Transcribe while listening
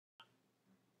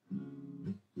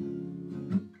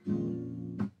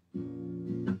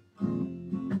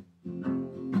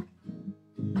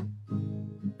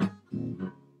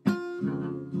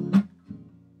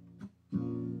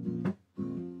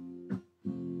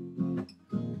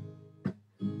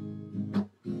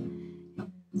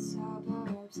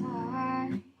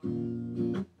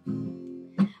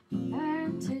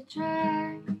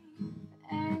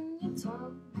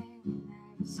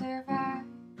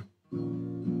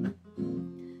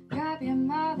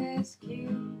his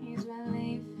keys when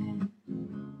leaving.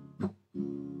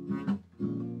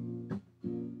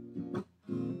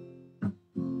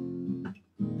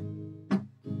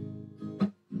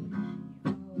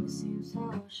 You always seem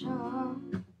so sure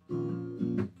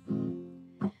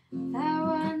that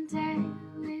one day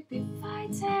we'd be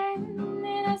fighting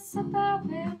in a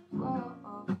suburban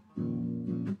world.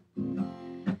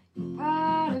 You're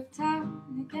part of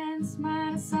town against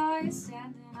mine. I saw you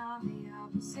standing on the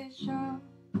opposite shore.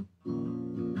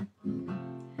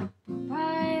 But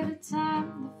by the time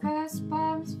the first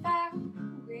bombs fell,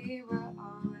 we were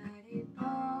already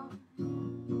born.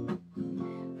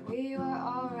 We were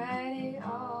already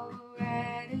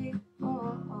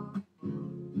born.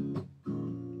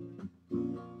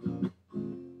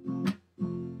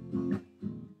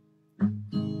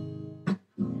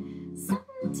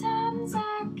 Sometimes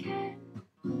I can't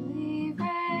believe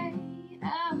it,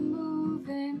 I'm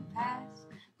moving past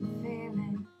the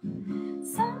feeling.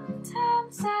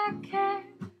 Sometimes I can't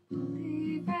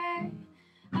believe it,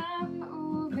 I'm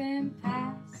moving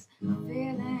past the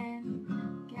feeling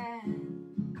again.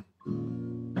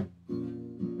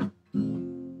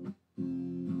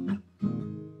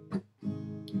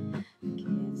 The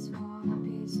kids wanna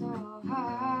be so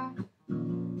hard.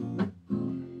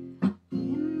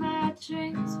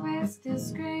 Dreams, we're still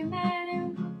screaming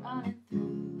and running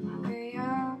through the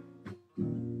yard.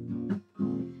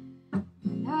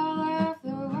 When all of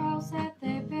the walls that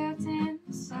they built in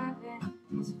the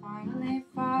 70s finally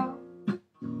fall,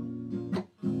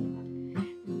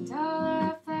 and all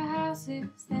of the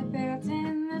houses they built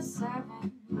in the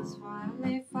 70s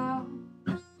finally fall,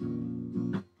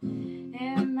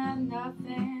 it meant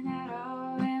nothing at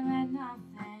all, it meant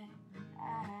nothing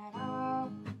at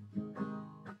all.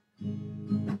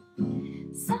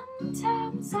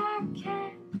 Sometimes I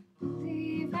can't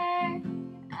believe it,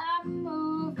 I'm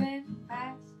moving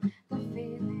past the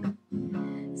feeling.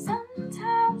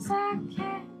 Sometimes I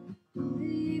can't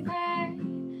believe it,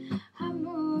 I'm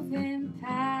moving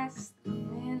past the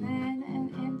feeling and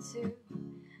into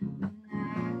the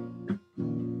night.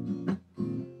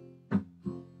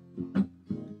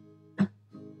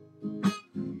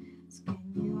 So can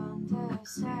you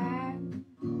understand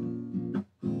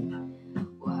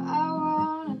what I want?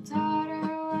 A daughter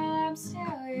while I'm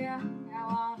still young, I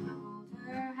wanna hold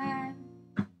her hand.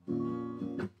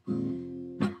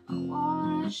 I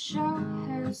wanna show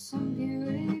her some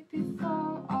beauty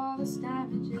before all this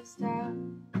damage is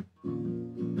done.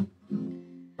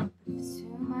 But if it's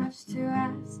too much to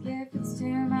ask, if it's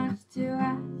too much to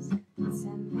ask, then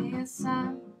send me a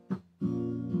sign.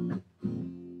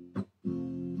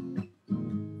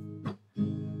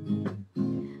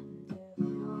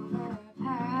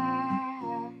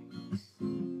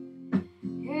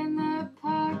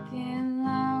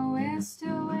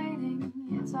 Still waiting,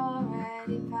 it's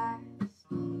already past.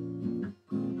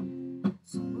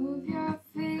 So move your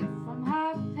feet from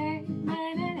hot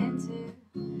pavement and into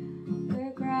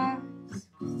the grass,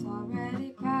 'cause it's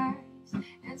already past.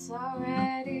 It's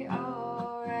already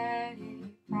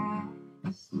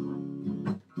past.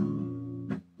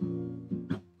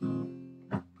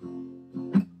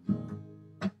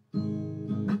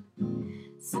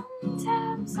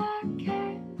 Sometimes I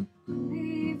can't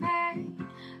believe it,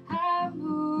 I'm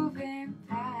moving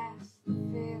past the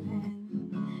feeling.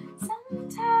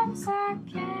 Sometimes I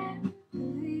can't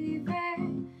believe it,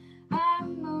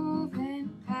 I'm moving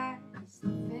past the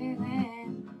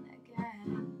feeling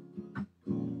again.